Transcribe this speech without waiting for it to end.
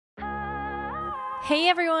Hey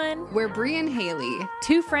everyone! We're Brie and Haley,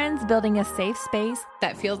 Two friends building a safe space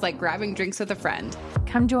that feels like grabbing drinks with a friend.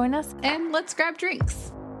 Come join us. And let's grab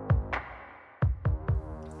drinks.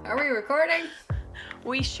 Are we recording?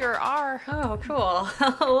 We sure are. Oh, cool.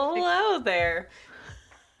 Hello there.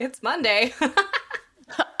 It's Monday.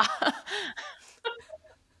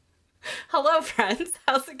 Hello, friends.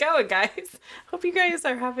 How's it going, guys? Hope you guys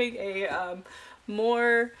are having a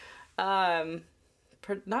more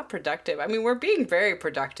not productive. I mean, we're being very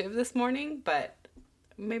productive this morning, but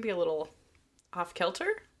maybe a little off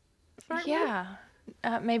kilter. Yeah.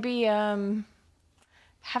 Maybe having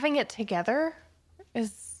it together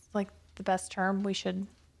is like the best term. We should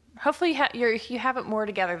hopefully you have it more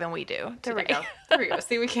together than we do today. There we go.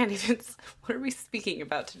 See, we can't even. What are we speaking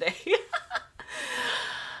about today?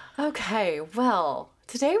 Okay, well,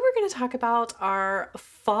 today we're going to talk about our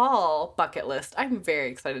fall bucket list. I'm very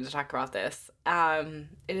excited to talk about this.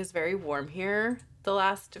 It is very warm here the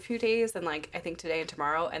last few days, and I think today and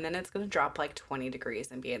tomorrow, and then it's going to drop 20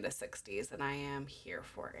 degrees and be in the 60s, and I am here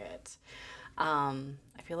for it. I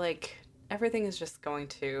feel like everything is just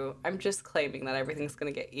I'm just claiming that everything's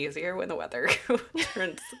going to get easier when the weather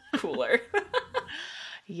turns cooler.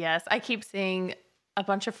 Yes, I keep seeing a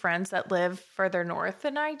bunch of friends that live further north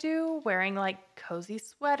than I do wearing cozy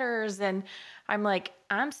sweaters, and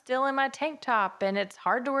I'm still in my tank top, and it's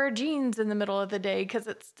hard to wear jeans in the middle of the day because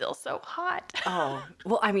it's still so hot. Oh,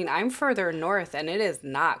 well, I mean, I'm further north and it is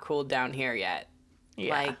not cooled down here yet.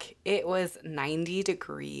 Yeah. It was 90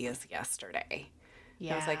 degrees yesterday.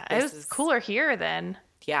 Yeah. It was cooler here then.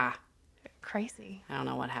 Yeah. Crazy. I don't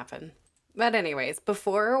know what happened. But anyways,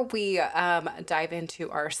 before we dive into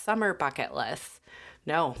our summer bucket list,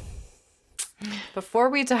 before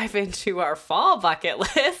we dive into our fall bucket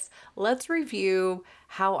list, let's review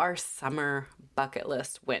how our summer bucket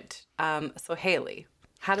list went. So Haley,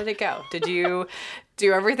 how did it go? Did you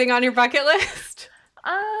do everything on your bucket list?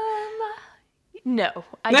 No,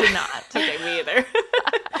 I did not. Okay, me either.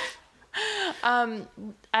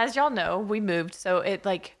 As y'all know, we moved, so it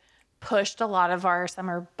pushed a lot of our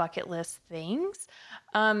summer bucket list things.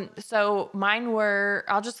 So mine were,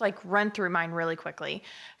 I'll just run through mine really quickly.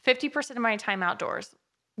 50% of my time outdoors.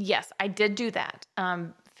 Yes, I did do that.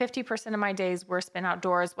 50% of my days were spent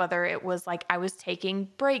outdoors, whether it was I was taking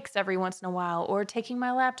breaks every once in a while, or taking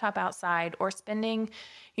my laptop outside, or spending,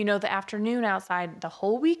 the afternoon outside, the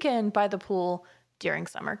whole weekend by the pool during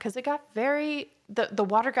summer. Cause it got the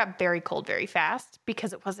water got very cold very fast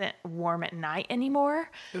because it wasn't warm at night anymore.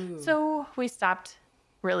 Ooh. So we stopped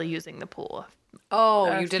really using the pool.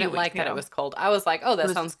 Oh, you didn't like that it was cold. I was like, oh, that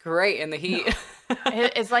sounds great in the heat. No.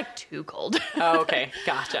 It's too cold. Oh, okay.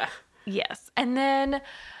 Gotcha. Yes. And then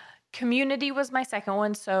community was my second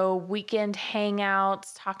one. So weekend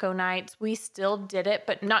hangouts, taco nights, we still did it,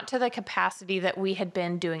 but not to the capacity that we had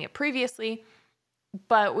been doing it previously.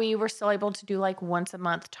 But we were still able to do once a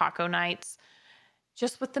month taco nights.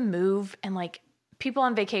 Just with the move and people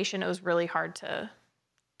on vacation, it was really hard to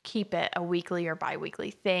keep it a weekly or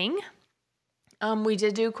bi-weekly thing. We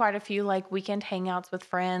did do quite a few weekend hangouts with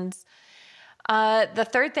friends. The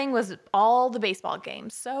third thing was all the baseball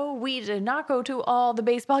games. So we did not go to all the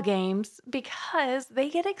baseball games because they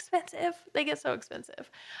get expensive. They get so expensive.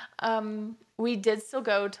 We did still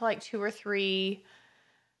go to 2 or 3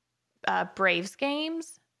 Braves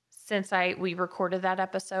games since we recorded that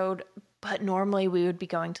episode, but normally we would be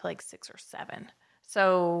going to 6 or 7.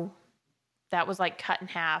 So that was cut in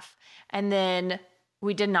half. And then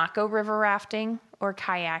we did not go river rafting or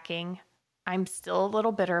kayaking. I'm still a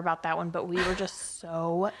little bitter about that one, but we were just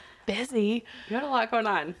so busy. You had a lot going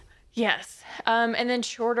on. Yes. And then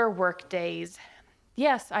shorter work days.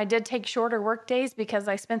 Yes, I did take shorter work days because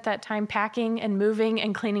I spent that time packing and moving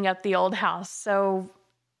and cleaning up the old house. So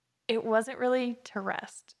it wasn't really to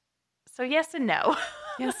rest. So yes and no.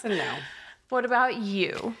 Yes and no. What about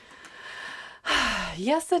you?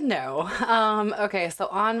 Yes and no. Okay, so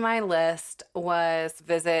on my list was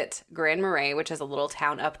visit Grand Marais, which is a little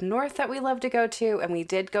town up north that we love to go to, and we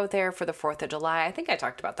did go there for the 4th of July. I think I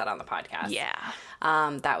talked about that on the podcast. Yeah.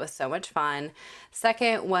 That was so much fun.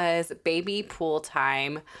 Second was baby pool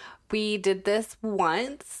time. We did this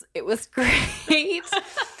once. It was great.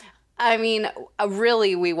 I mean,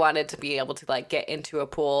 really, we wanted to be able to get into a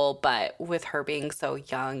pool, but with her being so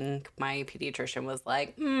young, my pediatrician was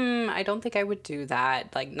like, I don't think I would do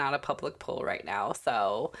that. Not a public pool right now.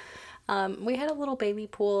 So we had a little baby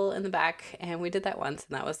pool in the back, and we did that once,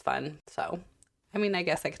 and that was fun. So, I mean, I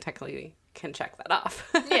guess I technically can check that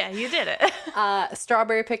off. Yeah, you did it.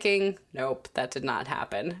 Strawberry picking, nope, that did not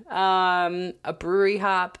happen. A brewery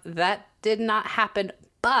hop, that did not happen,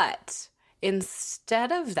 but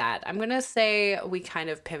instead of that, I'm going to say we kind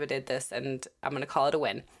of pivoted this and I'm going to call it a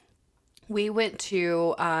win. We went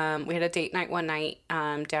to, we had a date night one night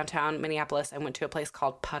downtown Minneapolis. I went to a place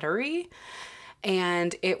called Puttery,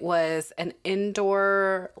 and it was an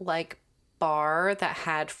indoor like bar that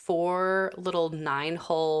had 4 little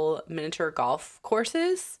 9-hole miniature golf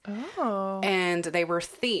courses. Oh. And they were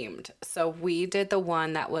themed. So we did the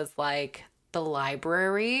one that was like the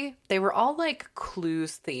library. They were all like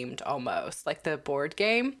Clues themed almost, like the board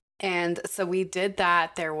game. And so we did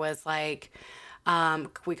that. There was like,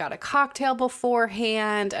 we got a cocktail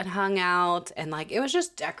beforehand and hung out, and like it was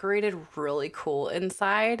just decorated really cool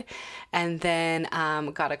inside. And then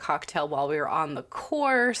got a cocktail while we were on the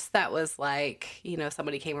course that was like, you know,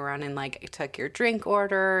 somebody came around and like took your drink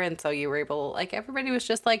order, and so you were able, like, everybody was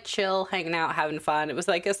just like chill, hanging out, having fun. It was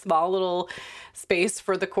like a small little space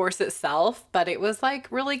for the course itself, but it was like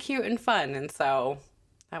really cute and fun, and so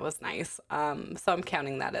that was nice. So I'm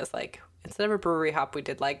counting that as like, instead of a brewery hop, we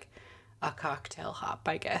did like a cocktail hop,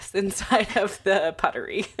 I guess, inside of the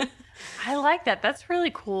Puttery. I like that. That's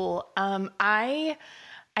really cool. I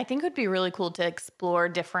think it would be really cool to explore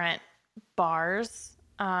different bars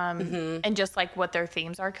and just like what their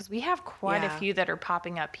themes are, because we have quite a few that are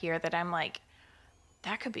popping up here that I'm like,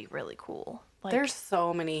 that could be really cool. Like, there's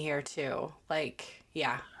so many here too. Like,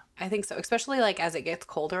 yeah, I think so. Especially like as it gets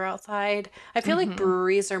colder outside. I feel like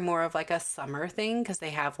breweries are more of like a summer thing, because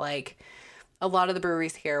they have like, a lot of the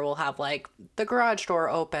breweries here will have like the garage door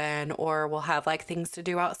open, or will have like things to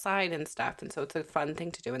do outside and stuff. And so it's a fun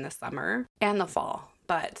thing to do in the summer and the fall.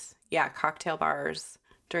 But yeah, cocktail bars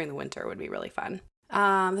during the winter would be really fun. The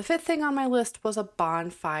 5th thing on my list was a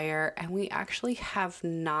bonfire, and we actually have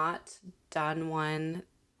not done one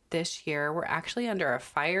this year. We're actually under a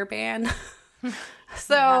fire ban.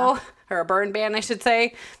 Or a burn ban, I should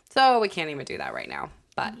say. So we can't even do that right now.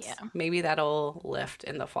 But maybe that'll lift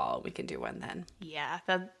in the fall. We can do one then. Yeah,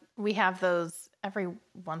 we have those every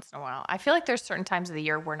once in a while. I feel like there's certain times of the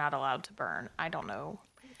year we're not allowed to burn. I don't know.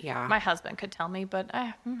 Yeah. My husband could tell me, but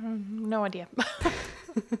I no idea.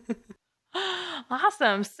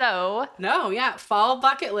 Awesome. So. No, yeah. Fall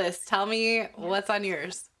bucket list. Tell me what's on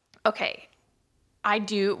yours. Okay.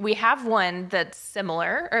 We have one that's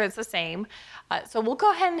similar, or it's the same. So we'll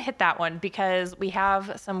go ahead and hit that one, because we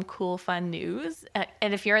have some cool, fun news.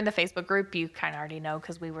 And if you're in the Facebook group, you kind of already know,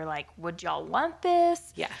 because we were like, would y'all want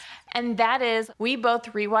this? Yes. And that is, we both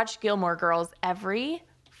rewatch Gilmore Girls every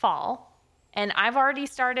fall. And I've already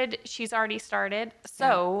started. She's already started.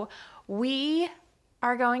 So we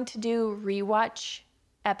are going to do rewatch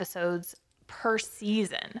episodes per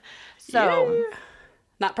season. So... Yeah.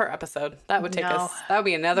 Not per episode. That would take us, that would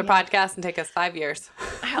be another podcast and take us 5 years.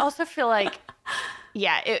 I also feel like,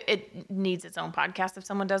 it needs its own podcast if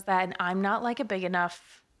someone does that. And I'm not like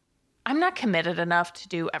I'm not committed enough to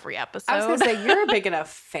do every episode. I was going to say, you're a big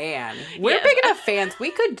enough fan. We're big enough fans.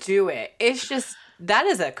 We could do it. It's just, that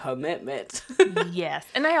is a commitment. Yes.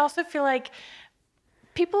 And I also feel like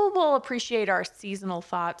people will appreciate our seasonal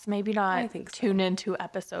thoughts, maybe not tune into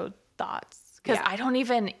episode thoughts. Because I don't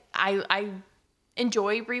even, I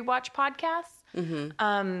enjoy rewatch podcasts,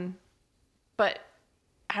 but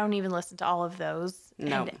I don't even listen to all of those.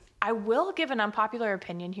 No. And I will give an unpopular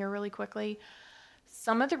opinion here really quickly.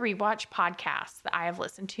 Some of the rewatch podcasts that I have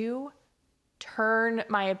listened to turn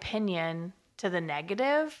my opinion to the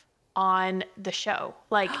negative on the show.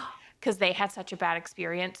 Like, because they had such a bad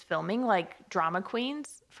experience filming, like Drama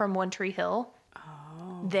Queens from One Tree Hill.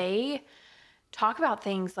 Oh. They talk about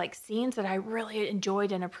things like scenes that I really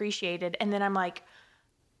enjoyed and appreciated. And then I'm like,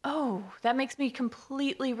 oh, that makes me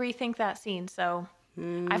completely rethink that scene. So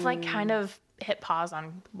I've like kind of hit pause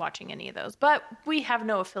on watching any of those, but we have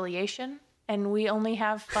no affiliation and we only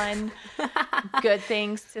have fun, good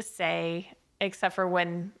things to say, except for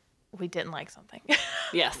when we didn't like something.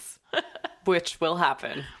 Yes. Which will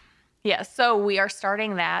happen. Yeah. So we are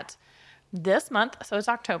starting that this month. So it's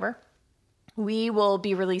October. We will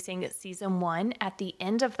be releasing season 1 at the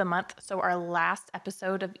end of the month. So our last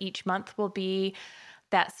episode of each month will be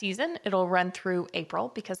that season. It'll run through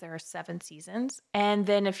April, because there are 7 seasons. And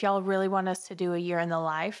then if y'all really want us to do a year in the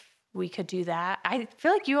life, we could do that. I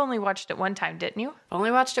feel like you only watched it one time, didn't you?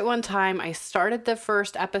 Only watched it one time. I started the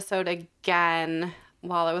first episode again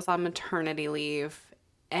while I was on maternity leave.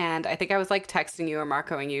 And I think I was like texting you or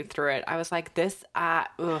Marcoing you through it. I was like,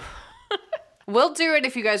 we'll do it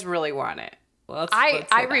if you guys really want it.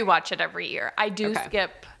 I rewatch it every year. I do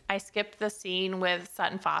skip the scene with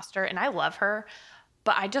Sutton Foster, and I love her,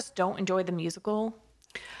 but I just don't enjoy the musical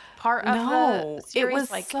part of the series.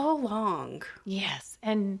 It was so long. Yes,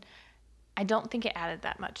 and I don't think it added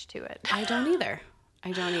that much to it. I don't either.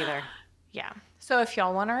 Yeah. So if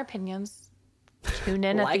y'all want our opinions, tune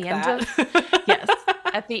in Like at the end of yes.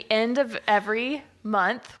 At the end of every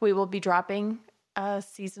month, we will be dropping a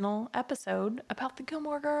seasonal episode about the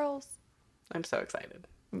Gilmore Girls. I'm so excited.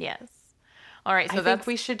 Yes. All right. So I think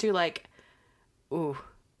we should do like, ooh,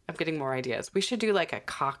 I'm getting more ideas. We should do like a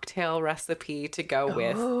cocktail recipe to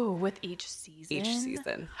go with each season. Okay.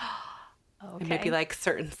 And Okay. maybe like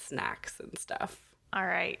certain snacks and stuff. All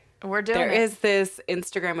right. We're doing There it. is this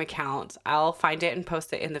Instagram account. I'll find it and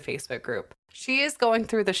post it in the Facebook group. She is going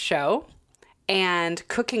through the show and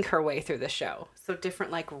cooking her way through the show. So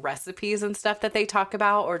different like recipes and stuff that they talk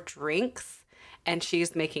about or drinks. And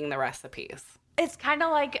she's making the recipes. It's kind of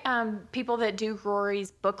like people that do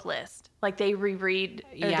Rory's book list. Like they reread,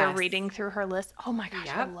 or they're Yes. reading through her list. Oh my gosh,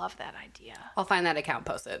 I Yep. love that idea. I'll find that account,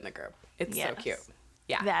 post it in the group. It's so Yes. cute.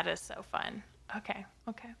 Yeah. That is so fun. Okay.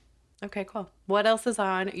 Okay, cool. What else is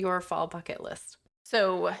on your fall bucket list?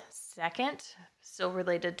 So, second, still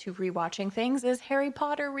related to rewatching things, is Harry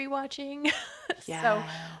Potter rewatching. So,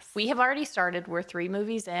 we have already started. We're 3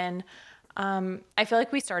 movies in. I feel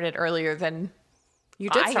like we started earlier than You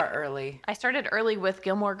did start early. I started early with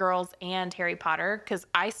Gilmore Girls and Harry Potter because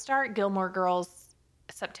I start Gilmore Girls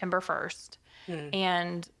September 1st.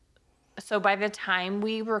 And so by the time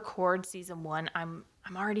we record season 1, I'm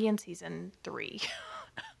already in season 3.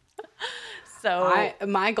 So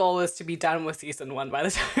My goal is to be done with season 1 by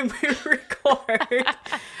the time we record.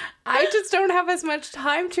 I just don't have as much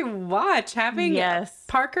time to watch having Yes.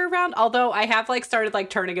 Parker around. Although I have like started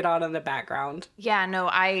like turning it on in the background. yeah, no,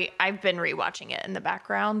 I've been rewatching it in the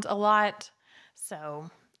background a lot.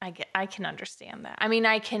 So I can understand that. I mean,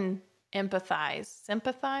 I can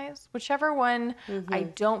sympathize, whichever one I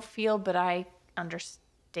don't feel, but I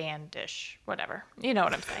understand-ish, whatever. You know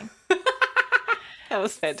what I'm saying? That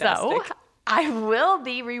was fantastic. So I will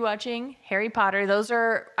be rewatching Harry Potter.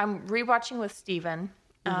 I'm rewatching with Steven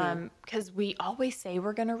because we always say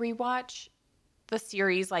we're going to rewatch the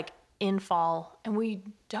series like in fall, and we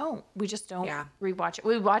don't. We just don't rewatch it.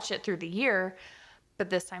 We watch it through the year, but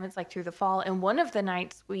this time it's like through the fall. And one of the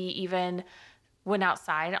nights we even went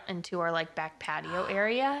outside into our like back patio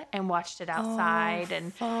area and watched it outside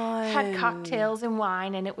and had cocktails and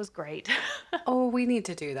wine, and it was great. Oh, we need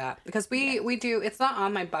to do that because we do. It's not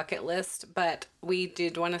on my bucket list, but we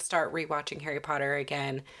did want to start rewatching Harry Potter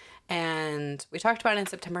again. And we talked about it in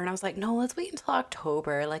September, and I was like, no, let's wait until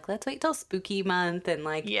October. Like, let's wait till spooky month and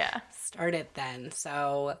like start it then.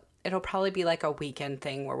 So it'll probably be like a weekend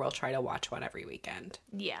thing where we'll try to watch one every weekend.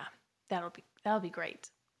 Yeah, that'll be great.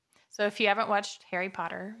 So if you haven't watched Harry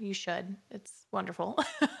Potter, you should. It's wonderful.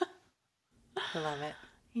 I love it.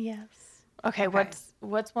 Yes. Okay,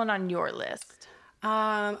 what's one on your list?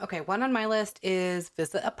 Okay, one on my list is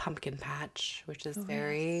visit a pumpkin patch, which is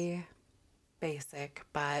very basic,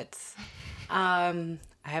 but I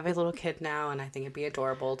have a little kid now, and I think it'd be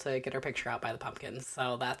adorable to get her picture out by the pumpkins.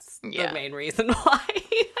 So that's the main reason why.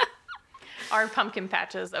 Our pumpkin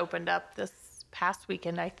patches opened up this past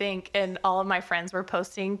weekend, I think, and all of my friends were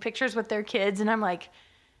posting pictures with their kids, and I'm like,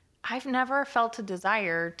 I've never felt a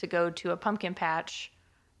desire to go to a pumpkin patch,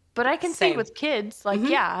 but I can see with kids, like,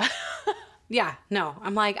 Yeah, no,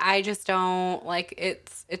 I'm like, I just don't like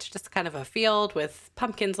it's just kind of a field with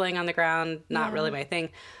pumpkins laying on the ground, not really my thing.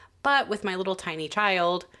 But with my little tiny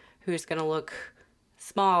child who's gonna look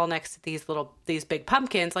small next to these big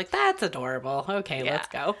pumpkins, like that's adorable. Okay, let's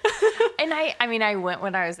go. And I went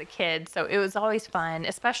when I was a kid, so it was always fun,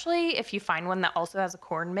 especially if you find one that also has a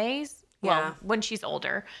corn maze. Well, when she's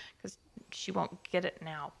older, because she won't get it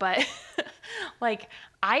now. But like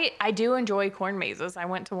I do enjoy corn mazes. I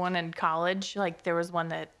went to one in college. Like there was one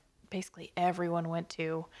that basically everyone went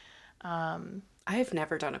to. I've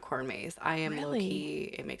never done a corn maze. I am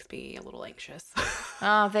low-key, it makes me a little anxious.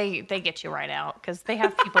 Oh, they get you right out because they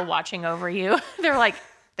have people watching over you. They're like,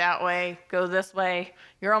 that way, go this way.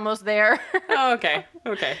 You're almost there. Oh, okay.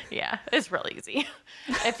 Yeah, it's real easy.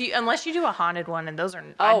 Unless you do a haunted one, and those are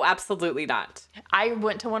absolutely not. I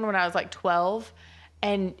went to one when I was like 12,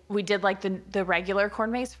 and we did like the regular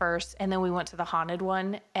corn maze first, and then we went to the haunted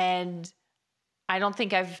one, and I don't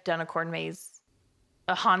think I've done a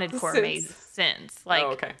haunted corn maze since. Like,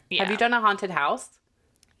 okay. Yeah. Have you done a haunted house?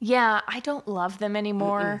 Yeah, I don't love them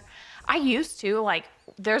anymore. I used to. Like,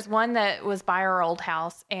 there's one that was by our old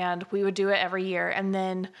house, and we would do it every year. And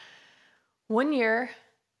then one year,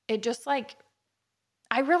 it just like,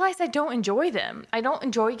 I realized I don't enjoy them. I don't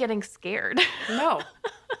enjoy getting scared. No,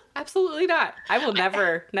 absolutely not. I will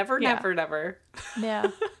never. Yeah,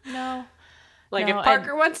 no. Like, if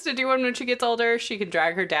Parker wants to do one when she gets older, she can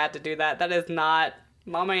drag her dad to do that. That is not,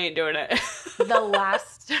 Mama ain't doing it. the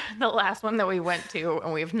last one that we went to,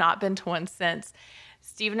 and we've not been to one since.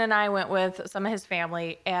 Steven and I went with some of his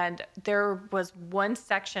family, and there was one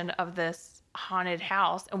section of this haunted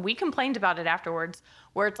house, and we complained about it afterwards,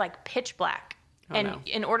 where it's like pitch black.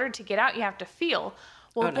 In order to get out, you have to feel.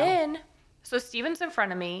 Well, so Steven's in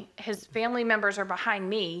front of me, his family members are behind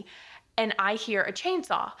me, and I hear a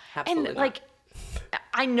chainsaw. Absolutely and not. like,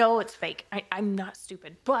 I know it's fake. I'm not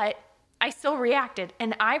stupid, but I still reacted.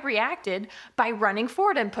 And I reacted by running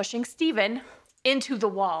forward and pushing Steven into the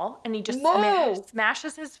wall. And he just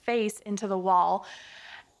smashes his face into the wall.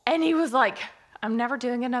 And he was like, I'm never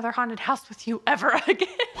doing another haunted house with you ever again.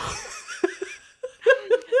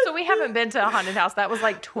 So we haven't been to a haunted house. That was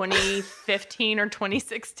like 2015 or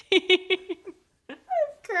 2016. I'm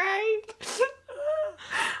crying.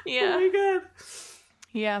 Yeah. Oh my God.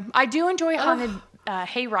 Yeah. I do enjoy haunted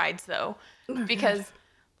hay rides, though, because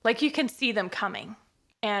like you can see them coming.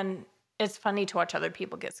 And it's funny to watch other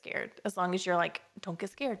people get scared, as long as you're like, don't get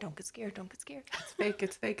scared, don't get scared, don't get scared. It's fake,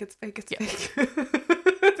 it's fake, it's fake, it's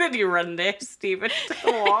fake. Then you run there, Steven, to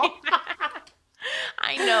the wall.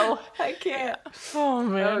 I know. I can't. Oh,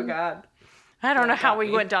 man. Oh, God. I don't know how we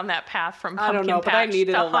went down that path from pumpkin I don't know, but I patch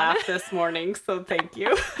needed to a laugh haunted. this morning, so thank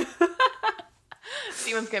you.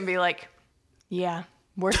 Steven's going to be like, yeah,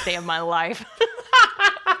 worst day of my life.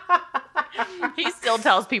 He still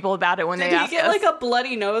tells people about it when they ask Did he get us. like a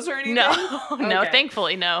bloody nose or anything? No, Okay.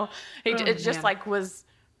 thankfully, no. It just man. like was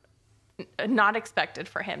not expected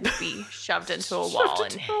for him to be shoved into a wall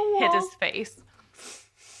and hit his face.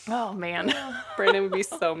 Oh, man. Brandon would be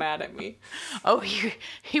so mad at me. Oh,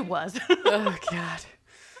 he was. Oh, God.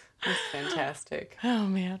 That's fantastic. Oh,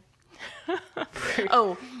 man.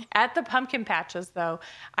 Oh, at the pumpkin patches, though,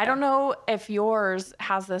 I don't know if yours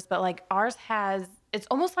has this, but like ours has, it's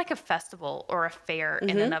almost like a festival or a fair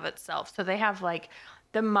in and of itself. So they have like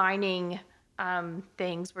the mining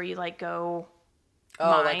things where you like go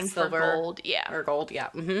mine like silver for gold. Yeah. or gold, yeah.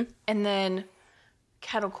 Mm-hmm. And then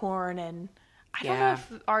kettle corn, and I don't know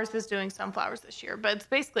if ours is doing sunflowers this year, but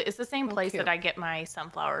it's the same place cute. that I get my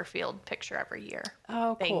sunflower field picture every year.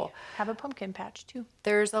 Oh, They cool. have a pumpkin patch too.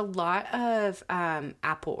 There's a lot of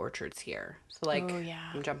apple orchards here. So like, Oh, yeah.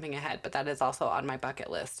 I'm jumping ahead, but that is also on my bucket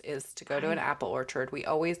list, is to go to an apple orchard. We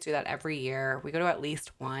always do that every year. We go to at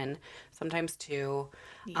least one, sometimes two.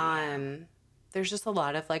 There's just a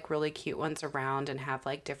lot of like really cute ones around, and have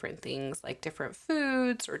like different things, like different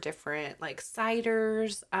foods or different like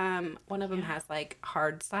ciders. One of them has like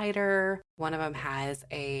hard cider. One of them has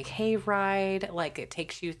a hay ride. Like it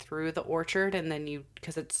takes you through the orchard, and then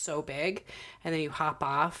because it's so big, and then you hop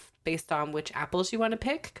off based on which apples you want to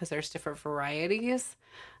pick, because there's different varieties.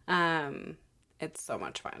 It's so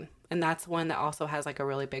much fun. And that's one that also has like a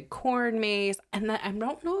really big corn maze. And I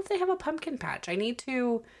don't know if they have a pumpkin patch. I need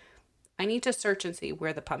to search and see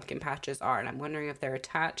where the pumpkin patches are, and I'm wondering if they're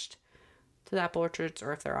attached to the apple orchards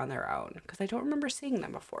or if they're on their own, because I don't remember seeing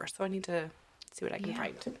them before. So I need to see what I can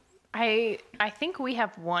find. I think we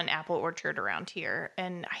have one apple orchard around here,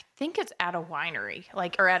 and I think it's at a winery,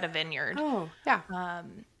 or at a vineyard. Oh, yeah.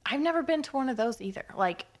 I've never been to one of those either.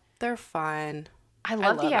 Like, They're fun. I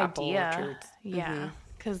love the apple idea. orchards. Yeah,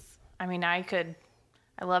 because I mean, I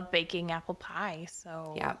love baking apple pie,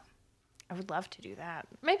 so Yeah. I would love to do that.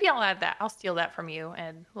 Maybe I'll add that. I'll steal that from you,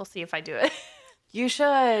 and we'll see if I do it. You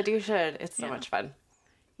should. It's so much fun.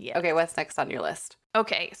 Yeah. Okay, what's next on your list?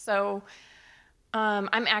 Okay, so I'm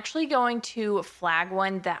actually going to flag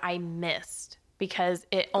one that I missed because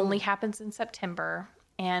it only happens in September,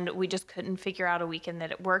 and we just couldn't figure out a weekend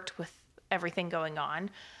that it worked with everything going on.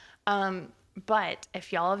 But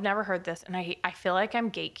if y'all have never heard this, and I feel like I'm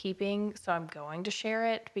gatekeeping, so I'm going to share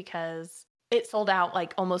it because it sold out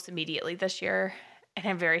like almost immediately this year, and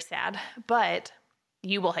I'm very sad. But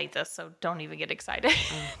you will hate this, so don't even get excited.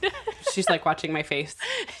 She's like watching my face.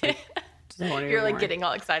 You're like getting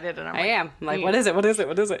all excited, and I am. I'm like, what is it? What is it?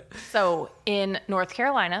 What is it? So in North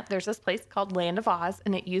Carolina, there's this place called Land of Oz,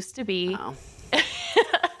 and it used to be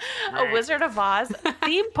a Wizard of Oz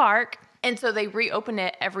theme park. And so they reopen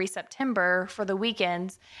it every September for the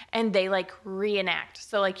weekends, and they like reenact.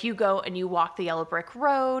 So like you go and you walk the yellow brick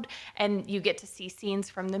road, and you get to see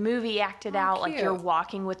scenes from the movie acted out. Cute. Like you're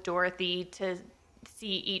walking with Dorothy to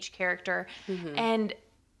see each character. And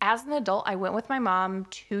as an adult, I went with my mom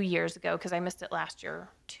 2 years ago because I missed it last year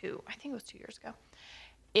too. I think it was 2 years ago.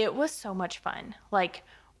 It was so much fun. Like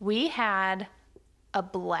we had a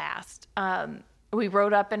blast. We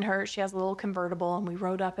rode up in she has a little convertible, and we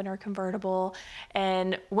rode up in her convertible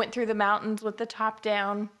and went through the mountains with the top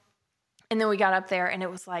down. And then we got up there, and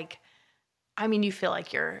it was like, I mean, you feel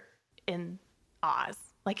like you're in Oz.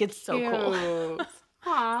 Like it's so cool.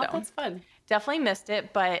 Aw, So, that's fun. definitely missed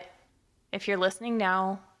it, but if you're listening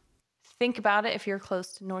now, think about it if you're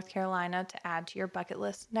close to North Carolina to add to your bucket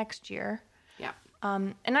list next year. Yeah.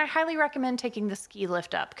 And I highly recommend taking the ski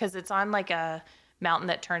lift up because it's on like a mountain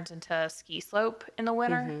that turns into a ski slope in the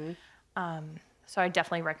winter. So I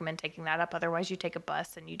definitely recommend taking that up. Otherwise, you take a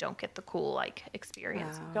bus and you don't get the cool like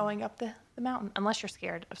experience of going up the mountain. Unless you're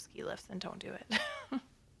scared of ski lifts, then don't do it.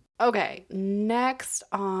 Okay, next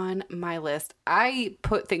on my list, I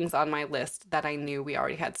put things on my list that I knew we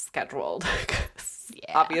already had scheduled. 'Cause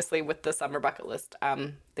obviously, with the summer bucket list,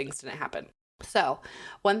 things didn't happen. So,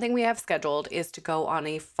 one thing we have scheduled is to go on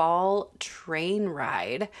a fall train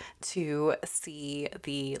ride to see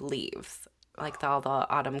the leaves, like all the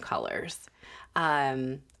autumn colors.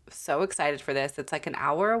 So excited for this. It's like an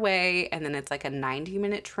hour away, and then it's like a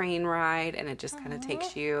 90-minute train ride, and it just kind of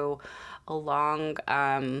takes you along,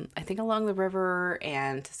 I think along the river,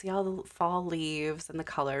 and to see all the fall leaves and the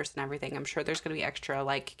colors and everything. I'm sure there's going to be extra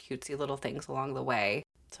like cutesy little things along the way.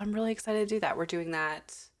 So I'm really excited to do that. We're doing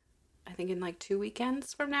that, I think, in like 2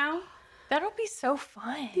 weekends from now. That'll be so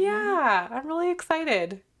fun. Yeah, I'm really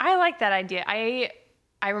excited. I like that idea.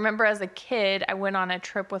 I remember as a kid, I went on a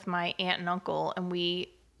trip with my aunt and uncle, and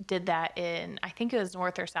we did that in, I think it was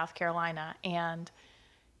North or South Carolina, and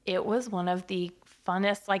it was one of the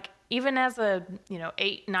funnest, like even as a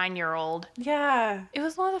 8-9-year-old, Yeah. it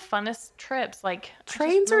was one of the funnest trips. Like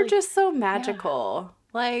Trains are just so magical.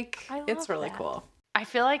 Like, I it's love really that. cool. I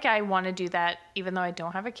feel like I want to do that even though I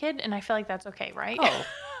don't have a kid, and I feel like that's okay, right? Oh,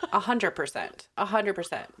 100%.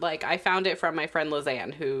 100%. Like, I found it from my friend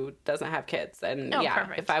Lizanne, who doesn't have kids. And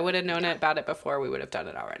perfect. if I would have known about it before, we would have done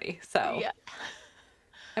it already. So, Yeah.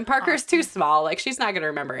 And Parker's too small. Like, she's not going to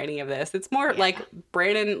remember any of this. It's more like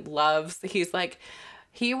Brandon he's like,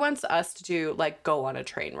 he wants us to do, like, go on a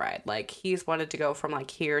train ride. Like, he's wanted to go from, like,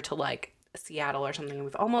 here to, like, Seattle or something.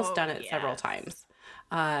 We've almost done it several times.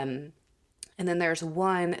 And then there's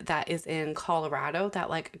one that is in Colorado that,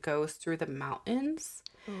 like, goes through the mountains.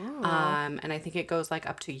 And I think it goes, like,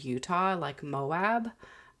 up to Utah, like Moab.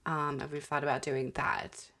 And we've thought about doing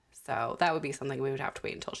that. So that would be something we would have to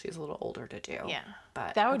wait until she's a little older to do. Yeah.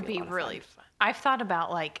 But that would be really fun. I've thought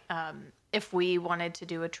about, like, if we wanted to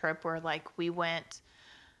do a trip where, like, we went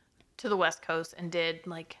to the West Coast and did,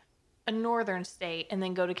 like, a northern state and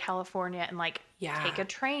then go to California and, like, take a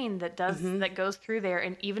train that that goes through there.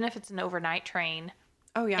 And even if it's an overnight train.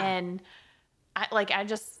 Oh, yeah. And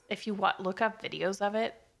if you look up videos of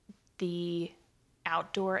it, the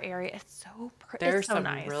outdoor area, it's so pretty. There's so some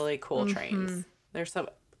nice. really cool trains. There's some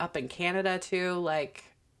up in Canada too. Like,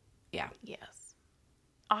 yeah. Yes.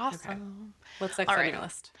 Awesome. Okay. What's next on your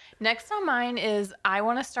list? Next on mine is I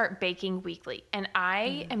want to start baking weekly. And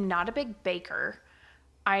I am not a big baker.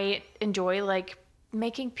 I enjoy like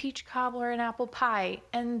making peach cobbler and apple pie.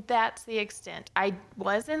 And that's the extent. I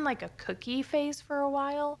was in like a cookie phase for a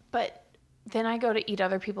while, but then I go to eat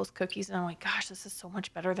other people's cookies and I'm like, gosh, this is so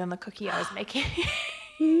much better than the cookie I was making.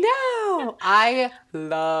 No, I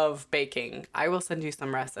love baking. I will send you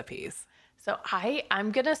some recipes. So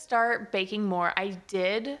I'm going to start baking more. I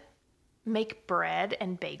did make bread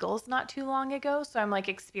and bagels not too long ago. So I'm like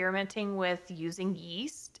experimenting with using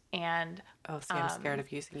yeast and. Oh, see, I'm scared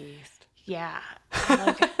of using yeast. Yeah.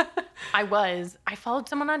 I followed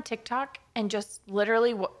someone on TikTok and just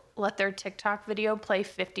literally let their TikTok video play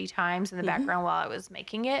 50 times in the background while I was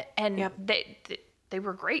making it. And they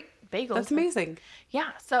were great bagels. That's amazing. Yeah.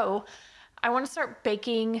 So I want to start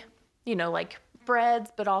baking, like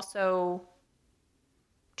breads, but also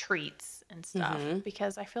treats and stuff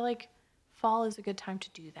because I feel like fall is a good time to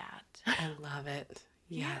do that. I love it.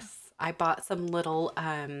 Yes. I bought some little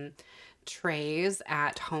trays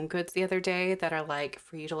at Home Goods the other day that are like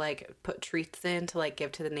for you to like put treats in to like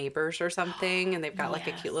give to the neighbors or something, and they've got like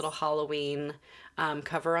a cute little Halloween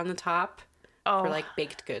cover on the top for like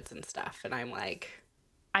baked goods and stuff, and I'm like,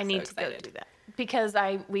 I need to go do that because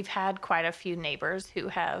we've had quite a few neighbors who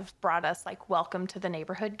have brought us like welcome to the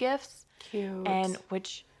neighborhood gifts. Cute. And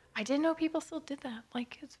which I didn't know people still did that.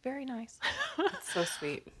 Like, it's very nice. It's so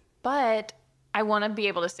sweet. But I want to be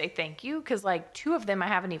able to say thank you because like 2 of them I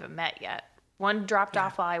haven't even met yet. One dropped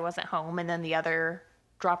off while I wasn't home, and then the other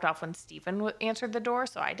dropped off when Stephen answered the door,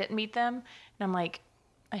 so I didn't meet them. And I'm like,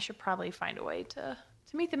 I should probably find a way to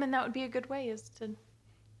meet them, and that would be a good way is to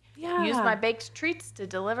use my baked treats to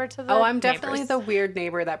deliver to the I'm definitely neighbors. the weird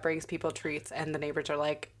neighbor that brings people treats, and the neighbors are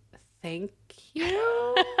like, thank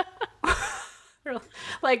you.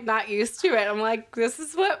 Like, not used to it. I'm like, this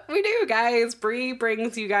is what we do, guys. Bree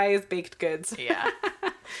brings you guys baked goods. Yeah.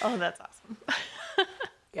 Oh, that's awesome.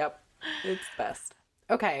 Yep. It's best.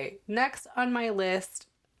 Okay. Next on my list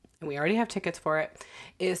and we already have tickets for it,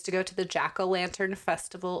 is to go to the Jack-O-Lantern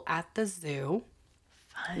Festival at the zoo.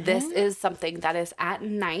 This is something that is at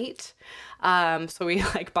night. So we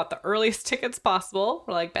like bought the earliest tickets possible.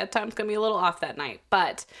 We're like, bedtime's gonna be a little off that night.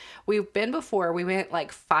 But we've been before. We went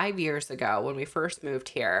like 5 years ago when we first moved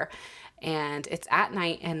here. And it's at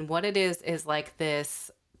night. And what it is like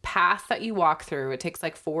this path that you walk through. It takes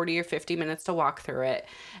like 40 or 50 minutes to walk through it.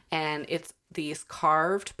 And it's these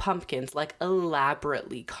carved pumpkins, like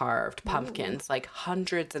elaborately carved pumpkins, like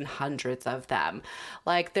hundreds and hundreds of them.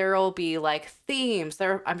 Like there'll be like themes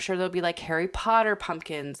there. I'm sure there'll be like Harry Potter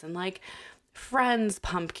pumpkins and like Friends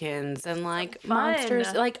pumpkins and like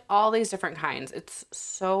monsters, like all these different kinds. It's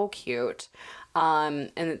so cute.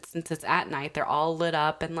 And since it's at night, they're all lit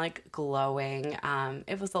up and like glowing.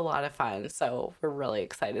 It was a lot of fun. So we're really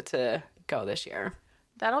excited to go this year.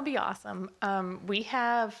 That'll be awesome. We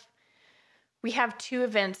have 2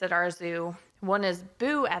 events at our zoo. One is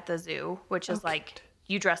Boo at the Zoo, which is like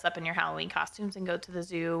you dress up in your Halloween costumes and go to the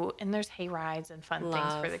zoo, and there's hay rides and fun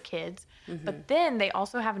things for the kids. Mm-hmm. But then they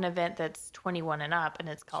also have an event that's 21 and up, and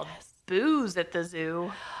it's called Booze at the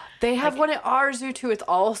Zoo. They have one at our zoo too. It's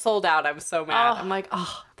all sold out. I'm so mad. I'm like,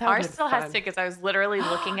 oh, that ours still has tickets. I was literally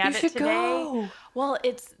looking at it today. Go. Well,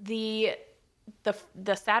 it's the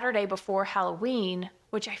Saturday before Halloween,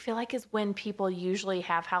 which I feel like is when people usually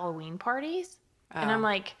have Halloween parties. Oh. And I'm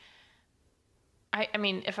like, I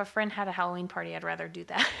mean, if a friend had a Halloween party, I'd rather do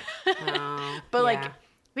that. But like,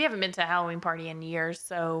 we haven't been to a Halloween party in years,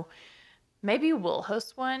 so maybe we'll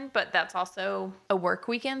host one. But that's also a work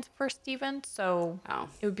weekend for Steven, so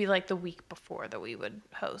it would be like the week before that we would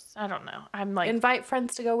host. I don't know. I'm like, invite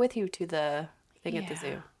friends to go with you to the thing at the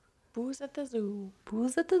zoo. Booze at the zoo.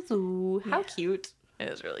 Booze at the zoo. How cute! It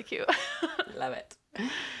was really cute. Love it.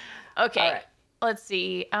 Okay. All right. Let's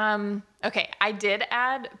see. Okay, I did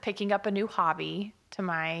add picking up a new hobby to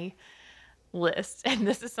my list. And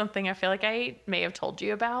this is something I feel like I may have told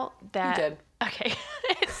you about. That, you did. Okay.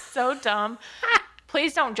 It's so dumb.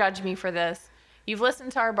 Please don't judge me for this. You've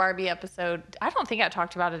listened to our Barbie episode. I don't think I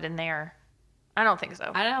talked about it in there. I don't think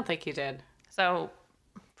so. I don't think you did. So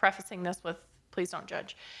prefacing this with please don't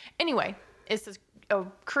judge. Anyway, it's a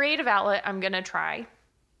creative outlet I'm going to try.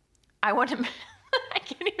 I want to... I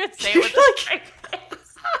can't even say it with a straight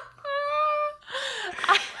face.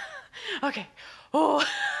 Okay. Oh.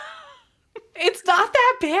 It's not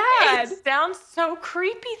that bad. It sounds so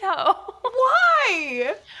creepy, though.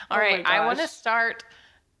 Why? All right. I want to start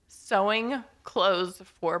sewing clothes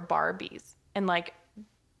for Barbies and like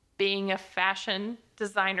being a fashion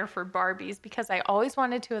designer for Barbies because I always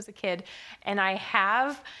wanted to as a kid. And I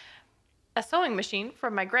have a sewing machine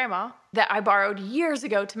from my grandma that I borrowed years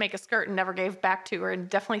ago to make a skirt and never gave back to her and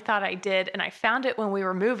definitely thought I did. And I found it when we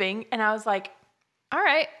were moving and I was like, all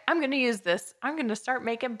right, I'm going to use this. I'm going to start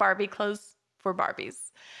making Barbie clothes for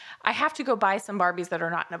Barbies. I have to go buy some Barbies that are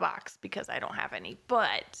not in a box because I don't have any,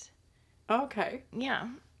 but okay. Yeah,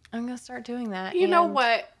 I'm going to start doing that. You know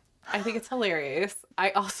what? I think it's hilarious.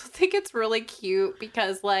 I also think it's really cute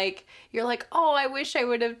because like, you're like, oh, I wish I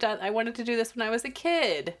wanted to do this when I was a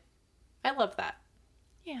kid. I love that.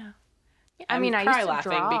 Yeah. I mean, I used to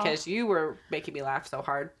laughing because you were making me laugh so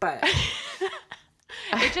hard, but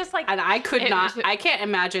it just like, and I can't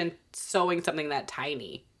imagine sewing something that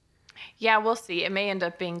tiny. Yeah, we'll see. It may end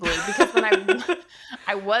up being glue because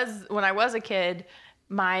when I was a kid,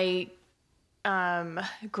 my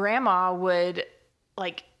grandma would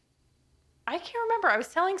like, I can't remember. I was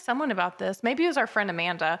telling someone about this. Maybe it was our friend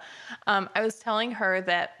Amanda. I was telling her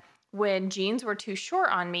that when jeans were too short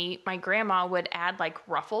on me, my grandma would add like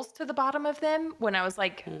ruffles to the bottom of them when I was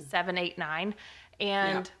like 7, 8, 9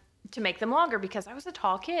 and to make them longer because I was a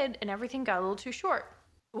tall kid and everything got a little too short.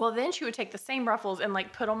 Well, then she would take the same ruffles and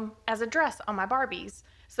like put them as a dress on my Barbies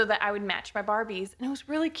so that I would match my Barbies. And it was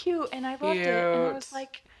really cute and I loved it. And I was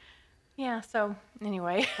like, yeah, so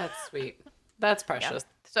anyway. That's sweet. That's precious.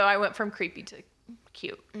 Yeah. So I went from creepy to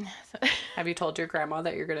cute. Have you told your grandma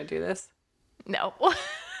that you're going to do this? No.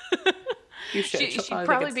 You should. She'd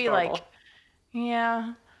probably be like,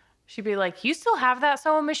 yeah. She'd be like, you still have that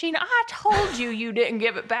sewing machine? I told you didn't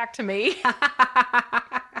give it back to me.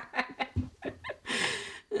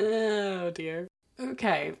 Oh, dear.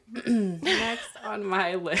 Okay. Next on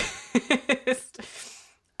my list,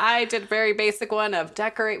 I did a very basic one of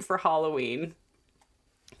decorate for Halloween.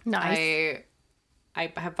 Nice.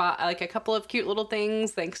 I have bought like a couple of cute little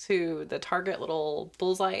things thanks to the Target little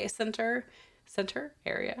bullseye center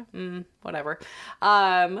area, whatever.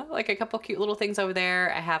 Like a couple cute little things over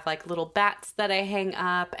there. I have like little bats that I hang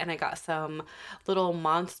up, and I got some little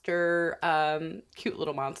monster, cute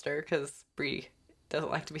little monster because Brie doesn't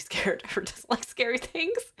like to be scared or doesn't like scary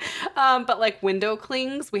things. But like window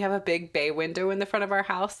clings, we have a big bay window in the front of our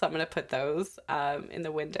house, so I'm gonna put those in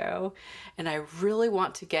the window. And I really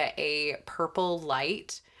want to get a purple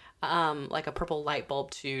light, like a purple light bulb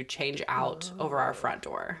to change out over our front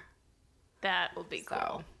door. That will be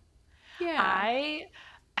cool. Yeah.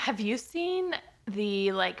 Have you seen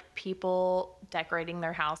the like people decorating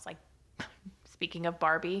their house, like speaking of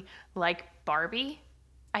Barbie, like Barbie?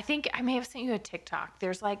 I think I may have sent you a TikTok.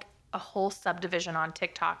 There's like a whole subdivision on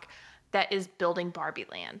TikTok that is building Barbie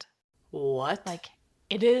land. What? Like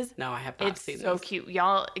it is. No, I have not seen It's so this. cute.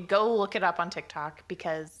 Y'all go look it up on TikTok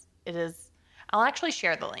because it is. I'll actually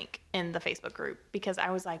share the link in the Facebook group because I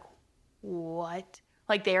was like, what?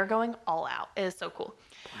 Like they are going all out. It is so cool.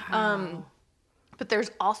 Wow. But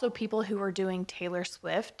there's also people who are doing Taylor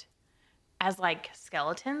Swift as like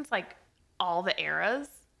skeletons, like all the eras.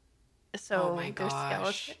 So Oh my there's gosh.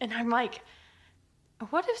 skeletons. And I'm like,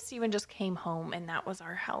 what if Steven just came home and that was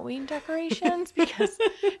our Halloween decorations? Because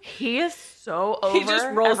he is so over He just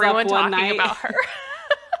rolls up everyone one talking night. about her.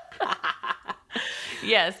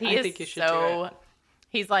 Yes, he I is think you should do so. it.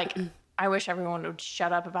 He's like, I wish everyone would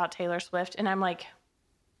shut up about Taylor Swift. And I'm like,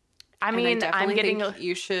 I And mean, definitely I'm getting. think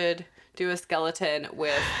you should do a skeleton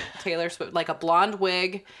with Taylor Swift, like a blonde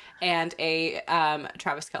wig and a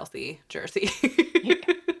Travis Kelce jersey.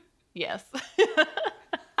 Yes.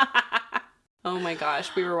 Oh my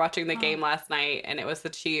gosh, we were watching the game last night and it was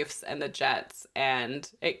the Chiefs and the Jets and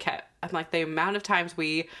I'm like, the amount of times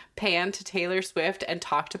we panned to Taylor Swift and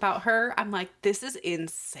talked about her, I'm like, this is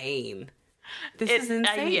insane. This is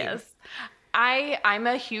insane. Yes. I'm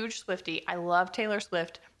a huge Swiftie. I love Taylor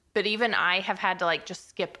Swift, but even I have had to like just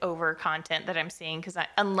skip over content that I'm seeing because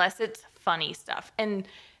unless it's funny stuff. And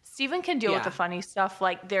Steven can deal with Yeah. the funny stuff.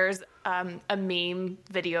 Like there's a meme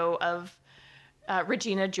video of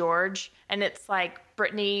Regina George, and it's like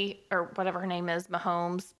Brittany or whatever her name is,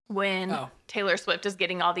 Mahomes, when Taylor Swift is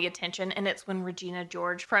getting all the attention, and it's when Regina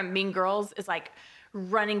George from Mean Girls is like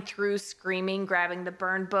running through screaming, grabbing the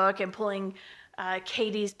burn book and pulling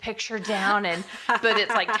Katie's picture down, but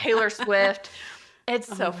it's like Taylor Swift. It's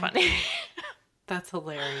so funny. That's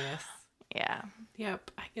hilarious. Yeah.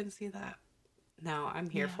 Yep, I can see that. No, I'm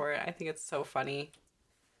here for it. I think it's so funny.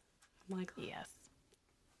 I'm like, Yes.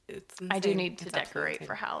 it's I do insane. need to It's absolutely decorate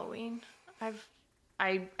for insane. Halloween.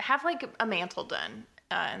 I have like a mantle done,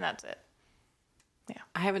 and that's it.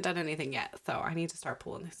 I haven't done anything yet, so I need to start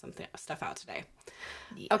pulling some stuff out today.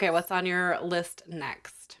 Yes. Okay, what's on your list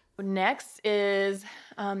next? Next is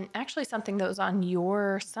actually something that was on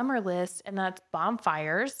your summer list, and that's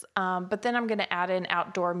bonfires. But then I'm going to add in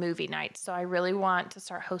outdoor movie nights. So I really want to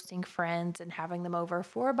start hosting friends and having them over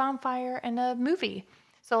for a bonfire and a movie.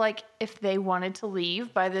 So, like, if they wanted to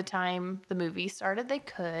leave by the time the movie started, they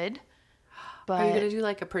could. But Are you going to do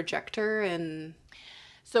like a projector and...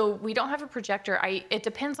 so we don't have a projector. It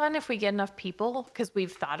depends on if we get enough people because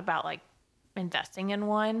we've thought about like investing in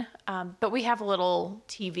one. But we have a little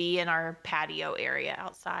TV in our patio area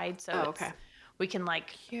outside, so we can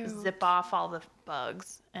like zip off all the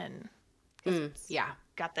bugs and yeah,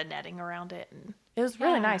 got the netting around it, and it was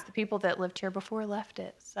really nice. The people that lived here before left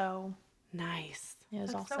it, so nice. it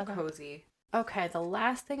was all so set up. cozy. Okay, the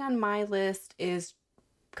last thing on my list is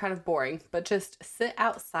kind of boring, but just sit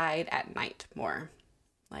outside at night more.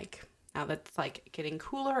 Like now that it's like getting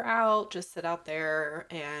cooler out, just sit out there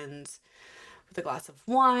and with a glass of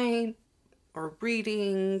wine or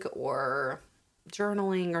reading or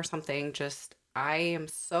journaling or something. Just I am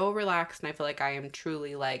so relaxed and I feel like I am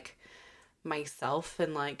truly like myself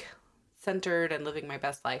and like centered and living my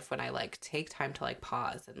best life when I like take time to like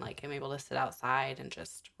pause and like I'm able to sit outside and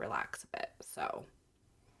just relax a bit. So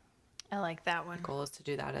I like that one. the goal is to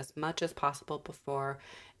do that as much as possible before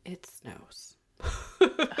it snows.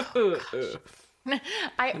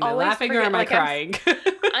 I Am I always laughing or forget, am I like, crying?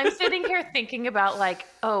 I'm sitting here thinking about like,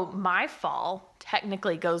 oh, my fall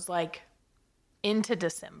technically goes like into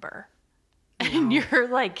December. And you're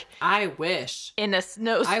like I wish. in a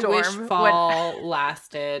snowstorm. I wish fall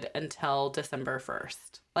lasted until December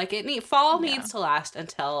 1st. Like fall needs to last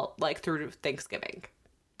until like through Thanksgiving.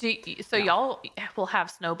 Y'all will have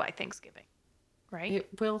snow by Thanksgiving, right? It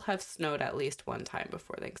will have snowed at least one time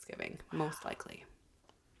before Thanksgiving, most likely.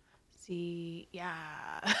 See, yeah.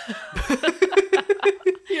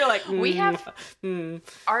 You're like, We have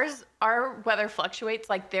our weather fluctuates.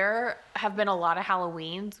 Like there have been a lot of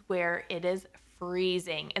Halloweens where it is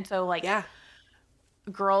freezing. And so like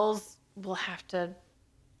girls will have to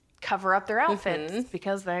cover up their outfits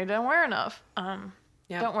because they don't wear enough.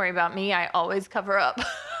 Don't worry about me. I always cover up.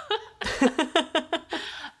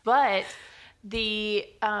 But the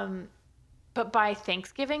But by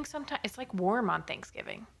Thanksgiving, sometimes it's like warm on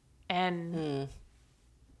Thanksgiving. And,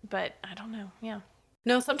 but I don't know. Yeah.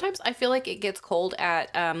 No, sometimes I feel like it gets cold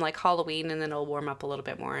at like Halloween, and then it'll warm up a little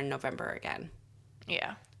bit more in November again.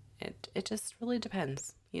 Yeah. It just really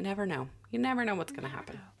depends. You never know. You never know what's going to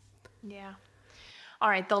happen. Yeah. All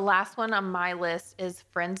right. The last one on my list is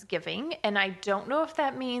Friendsgiving. And I don't know if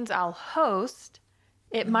that means I'll host.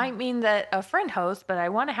 It might mean that a friend hosts, but I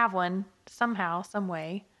want to have one somehow, some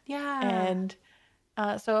way. Yeah. And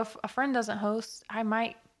so if a friend doesn't host, I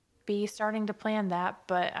might be starting to plan that,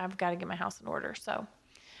 but I've got to get my house in order. So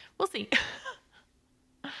we'll see.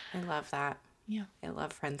 I love that. Yeah. I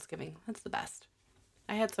love Friendsgiving. That's the best.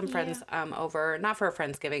 I had some friends over, not for a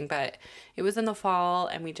Friendsgiving, but it was in the fall,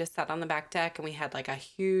 and we just sat on the back deck, and we had like a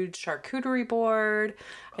huge charcuterie board.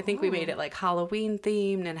 I think we made it like Halloween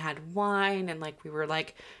themed and had wine, and like we were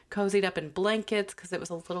like cozied up in blankets because it was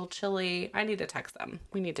a little chilly. I need to text them.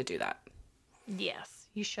 We need to do that. Yes,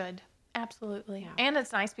 you should. Absolutely. Yeah. And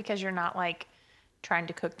it's nice because you're not like trying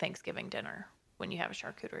to cook Thanksgiving dinner when you have a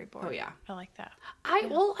charcuterie board. Oh, yeah. I like that. I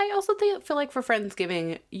also feel like for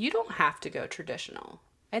Friendsgiving, you don't have to go traditional.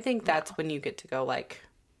 I think that's when you get to go like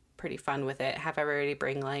pretty fun with it. Have everybody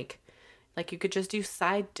bring like you could just do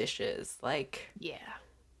side dishes. Like, yeah,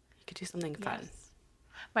 you could do something fun. Yes.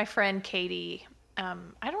 My friend Katie,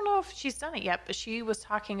 I don't know if she's done it yet, but she was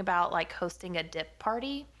talking about like hosting a dip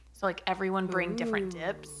party. So like everyone bring different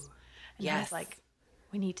dips. And I was like,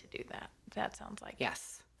 we need to do that. That sounds like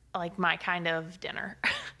like my kind of dinner.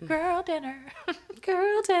 Girl dinner.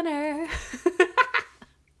 Girl dinner.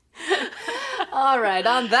 All right.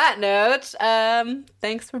 On that note,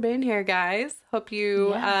 thanks for being here, guys. Hope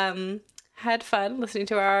you had fun listening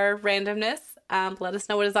to our randomness. Let us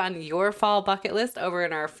know what is on your fall bucket list over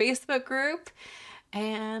in our Facebook group.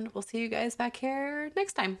 And we'll see you guys back here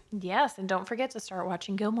next time. Yes. And don't forget to start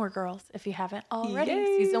watching Gilmore Girls if you haven't already.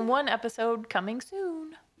 Yay. Season 1 episode coming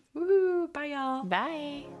soon. Woo! Bye, y'all.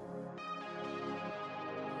 Bye.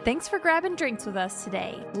 Thanks for grabbing drinks with us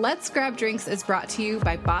today. Let's Grab Drinks is brought to you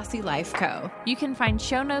by Bossy Life Co. You can find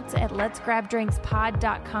show notes at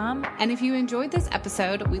letsgrabdrinkspod.com. And if you enjoyed this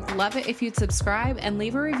episode, we'd love it if you'd subscribe and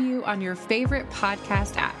leave a review on your favorite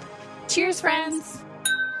podcast app. Cheers, friends!